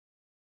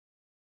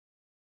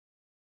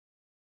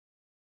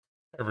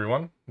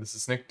Everyone, this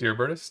is Nick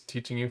Dearbertis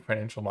teaching you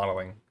financial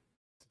modeling.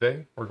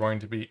 Today, we're going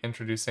to be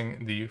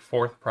introducing the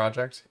fourth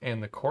project in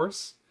the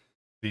course,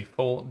 the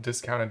full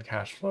discounted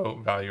cash flow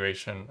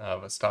valuation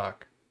of a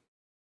stock.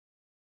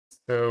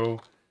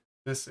 So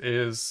this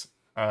is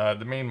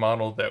the main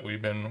model that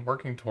we've been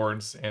working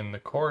towards in the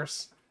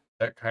course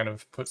that kind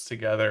of puts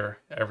together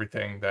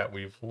everything that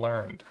we've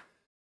learned.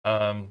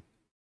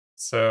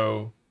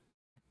 So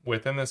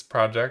within this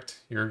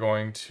project, you're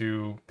going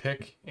to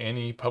pick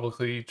any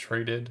publicly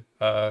traded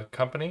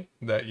company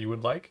that you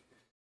would like,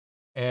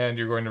 and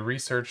you're going to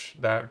research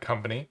that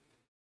company,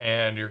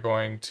 and you're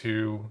going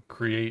to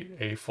create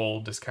a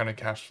full discounted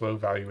cash flow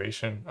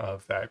valuation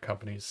of that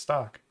company's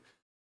stock.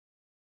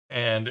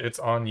 And it's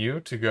on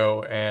you to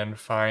go and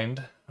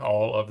find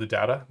all of the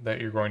data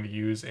that you're going to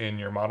use in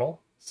your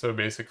model. So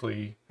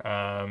basically,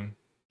 I'm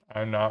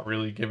not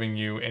really giving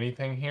you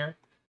anything here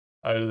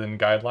other than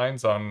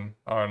guidelines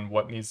on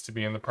what needs to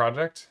be in the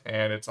project,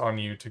 and it's on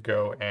you to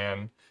go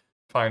and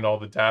find all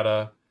the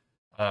data,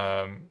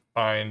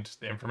 find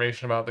the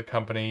information about the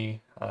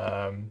company,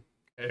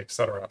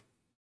 etc.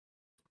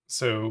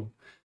 So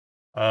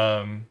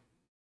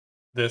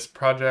this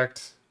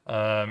project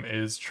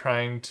is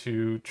trying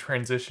to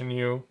transition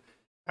you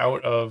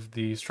out of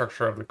the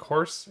structure of the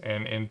course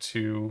and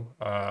into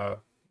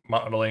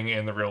modeling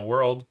in the real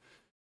world,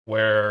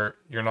 where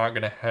you're not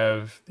going to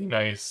have the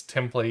nice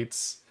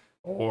templates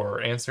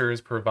or answers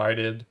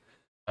provided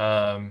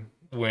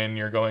when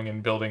you're going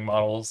and building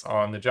models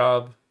on the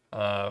job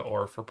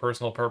or for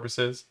personal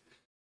purposes.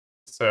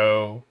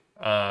 So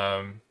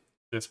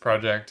this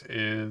project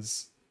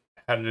is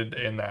headed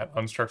in that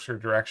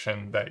unstructured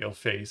direction that you'll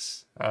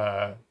face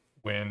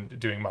when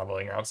doing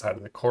modeling outside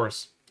of the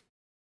course.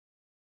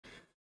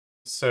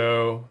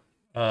 So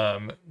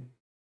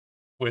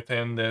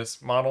within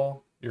this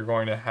model, you're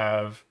going to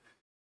have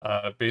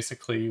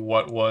basically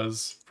what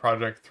was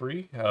project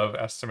 3 of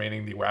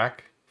estimating the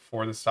WACC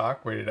for the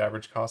stock, weighted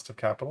average cost of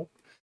capital.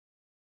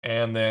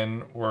 And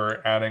then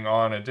we're adding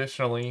on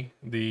additionally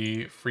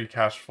the free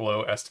cash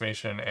flow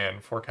estimation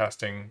and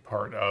forecasting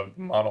part of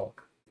the model.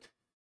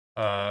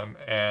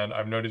 And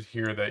I've noted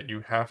here that you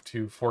have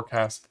to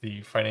forecast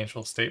the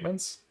financial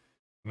statements,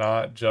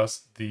 not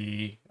just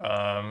the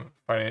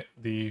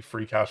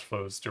free cash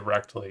flows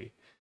directly.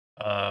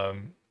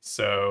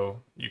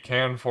 So you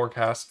can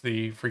forecast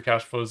the free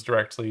cash flows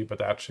directly, but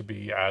that should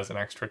be as an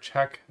extra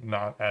check,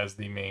 not as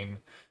the main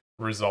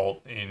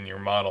result in your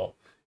model.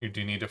 You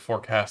do need to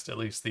forecast at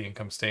least the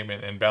income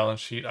statement and balance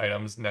sheet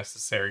items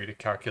necessary to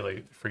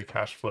calculate the free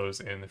cash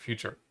flows in the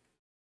future.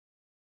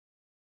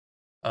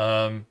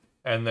 And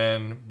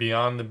then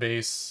beyond the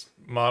base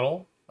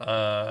model,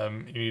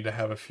 you need to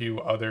have a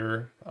few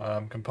other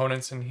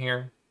components in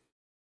here.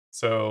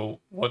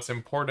 So what's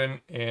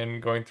important in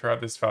going throughout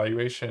this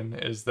valuation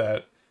is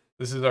that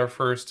this is our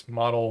first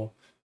model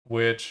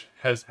which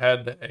has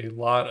had a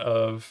lot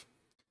of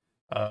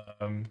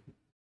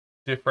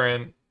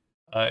different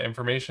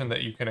information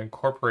that you can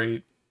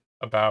incorporate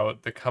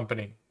about the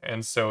company.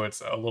 And so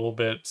it's a little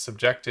bit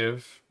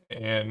subjective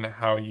in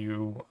how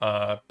you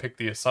pick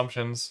the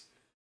assumptions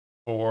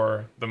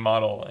for the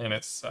model, and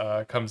it's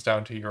comes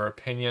down to your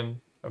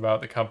opinion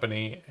about the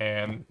company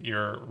and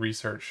your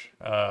research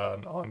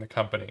on the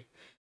company.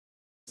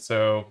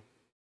 So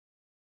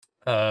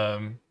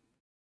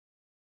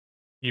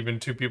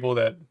even two people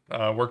that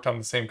worked on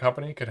the same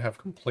company could have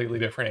completely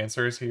different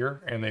answers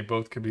here, and they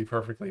both could be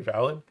perfectly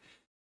valid.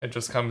 It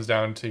just comes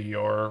down to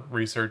your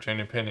research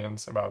and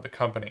opinions about the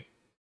company.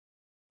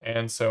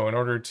 And so in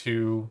order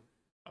to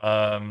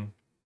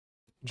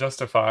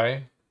justify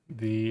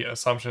the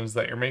assumptions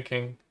that you're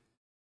making,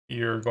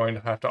 you're going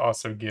to have to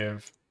also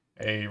give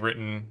a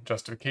written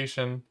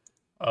justification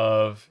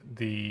of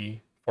the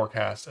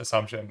forecast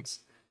assumptions.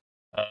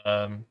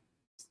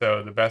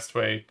 So the best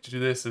way to do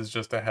this is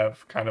just to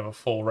have kind of a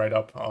full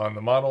write-up on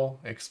the model,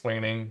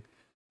 explaining,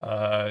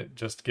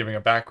 just giving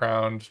a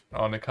background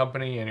on the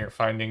company and your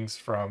findings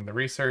from the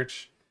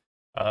research,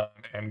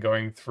 and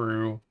going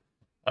through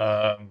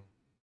the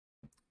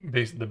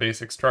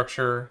basic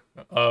structure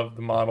of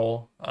the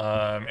model,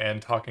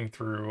 and talking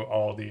through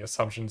all the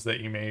assumptions that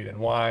you made and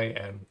why,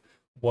 and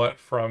what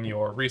from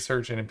your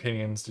research and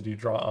opinions did you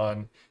draw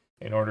on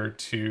in order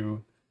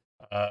to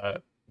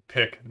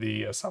pick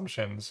the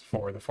assumptions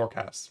for the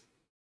forecast.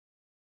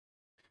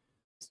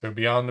 So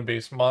beyond the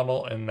base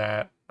model and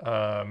that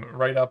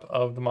write-up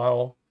of the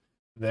model,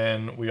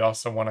 then we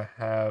also want to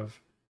have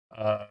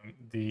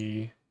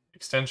the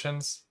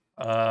extensions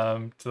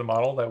to the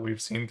model that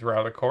we've seen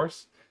throughout the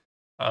course.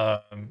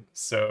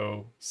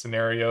 So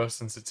scenario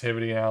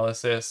sensitivity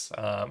analysis,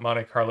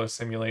 Monte Carlo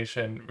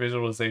simulation,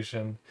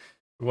 visualization.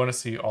 We want to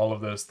see all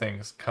of those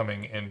things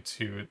coming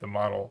into the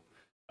model.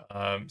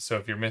 So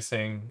if you're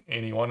missing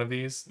any one of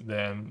these,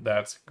 then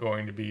that's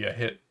going to be a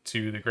hit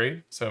to the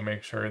grade. So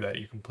make sure that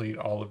you complete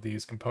all of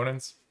these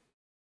components.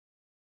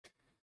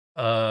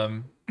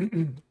 And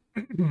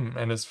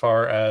as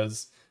far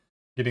as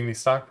getting the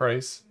stock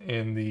price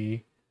in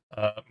the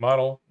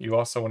model, you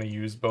also want to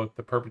use both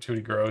the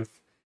perpetuity growth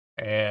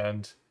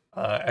and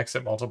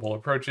exit multiple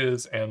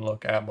approaches and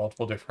look at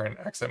multiple different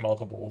exit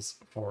multiples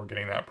for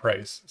getting that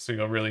price. So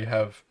you'll really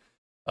have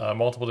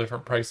multiple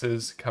different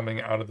prices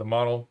coming out of the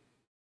model.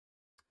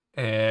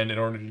 And in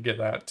order to get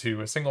that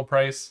to a single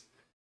price,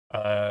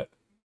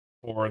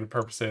 for the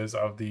purposes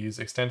of these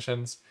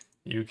extensions,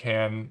 you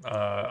can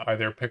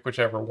either pick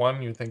whichever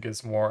one you think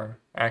is more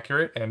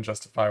accurate and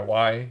justify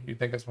why you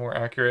think it's more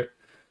accurate,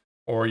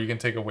 or you can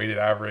take a weighted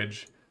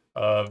average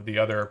of the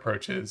other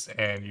approaches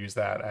and use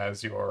that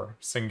as your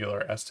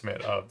singular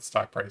estimate of the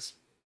stock price.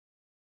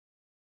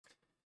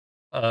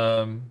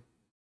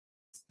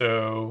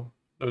 So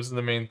those are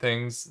the main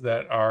things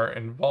that are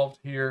involved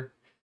here.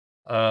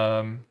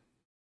 And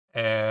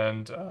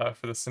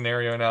for the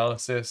scenario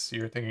analysis,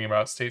 you're thinking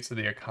about states of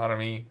the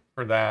economy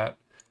for that.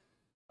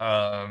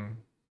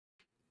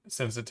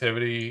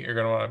 Sensitivity, you're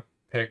going to want to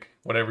pick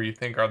whatever you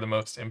think are the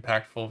most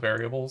impactful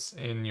variables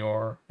in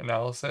your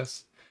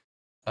analysis.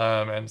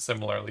 And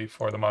similarly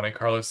for the Monte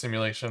Carlo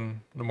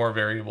simulation, the more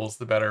variables,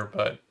 the better,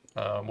 but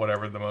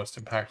whatever the most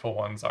impactful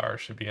ones are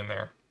should be in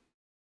there.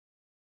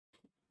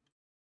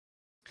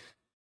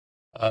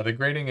 The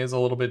grading is a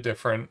little bit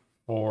different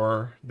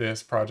for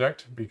this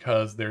project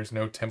because there's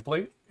no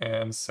template,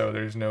 and so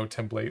there's no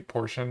template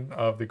portion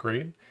of the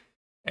grade.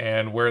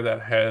 And where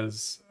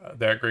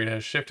that grade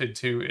has shifted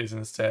to is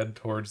instead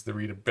towards the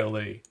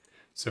readability.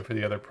 So for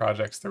the other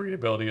projects, the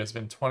readability has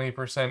been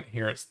 20%,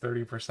 here it's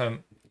 30%.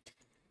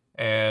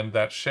 And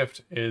that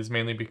shift is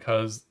mainly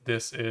because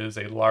this is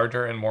a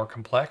larger and more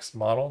complex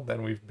model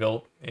than we've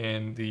built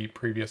in the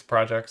previous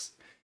projects.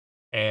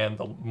 And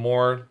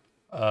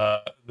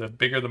the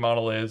bigger the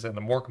model is and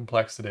the more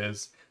complex it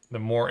is, the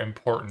more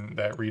important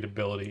that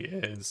readability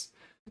is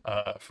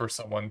for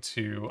someone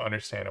to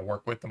understand and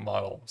work with the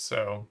model.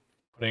 So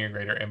putting a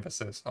greater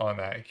emphasis on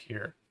that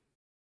here.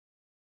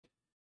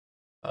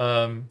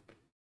 And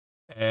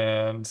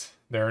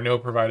there are no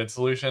provided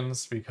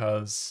solutions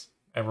because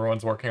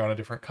everyone's working on a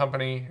different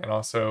company, and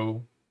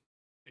also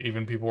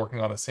even people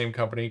working on the same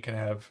company can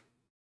have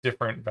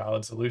different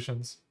valid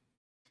solutions.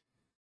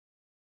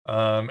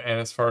 And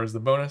as far as the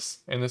bonus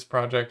in this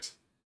project,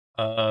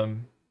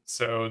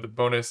 so the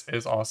bonus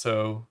is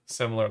also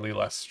similarly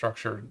less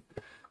structured.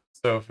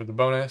 So for the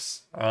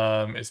bonus,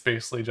 it's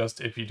basically just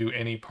if you do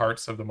any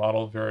parts of the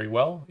model very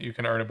well, you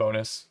can earn a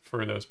bonus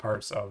for those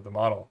parts of the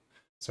model.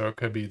 So it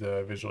could be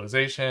the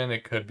visualization,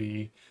 it could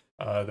be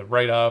the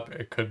write-up,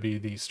 it could be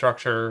the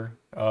structure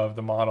of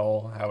the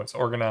model, how it's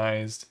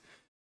organized.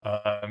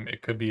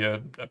 It could be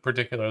a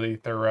particularly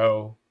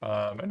thorough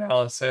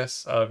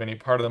analysis of any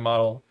part of the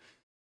model.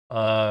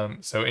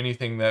 So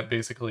anything that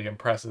basically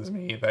impresses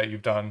me that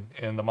you've done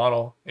in the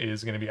model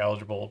is going to be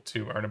eligible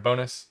to earn a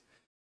bonus.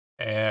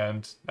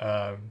 And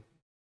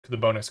the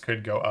bonus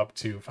could go up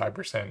to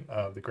 5%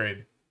 of the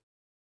grade.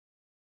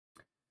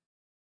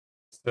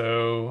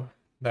 So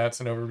that's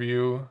an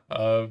overview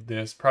of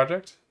this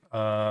project.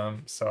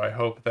 So I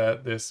hope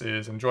that this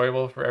is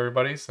enjoyable for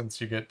everybody, since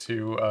you get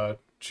to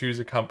choose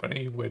a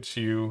company which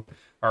you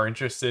are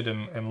interested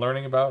in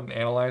learning about and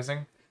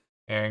analyzing,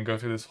 and go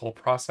through this whole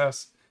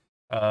process.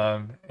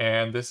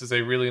 And this is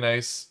a really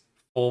nice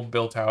full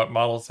built out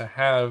model to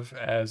have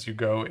as you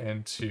go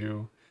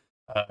into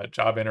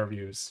job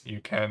interviews. You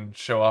can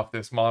show off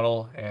this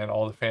model and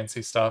all the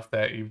fancy stuff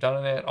that you've done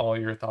in it, all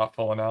your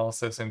thoughtful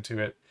analysis into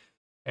it,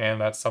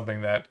 and that's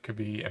something that could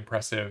be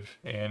impressive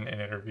in an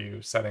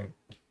interview setting.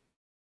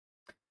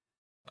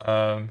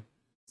 So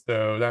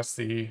that's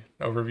the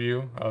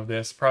overview of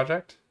this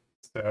project.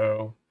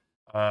 So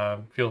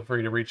feel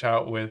free to reach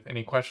out with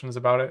any questions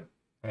about it,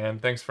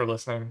 and thanks for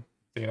listening.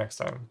 See you next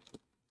time.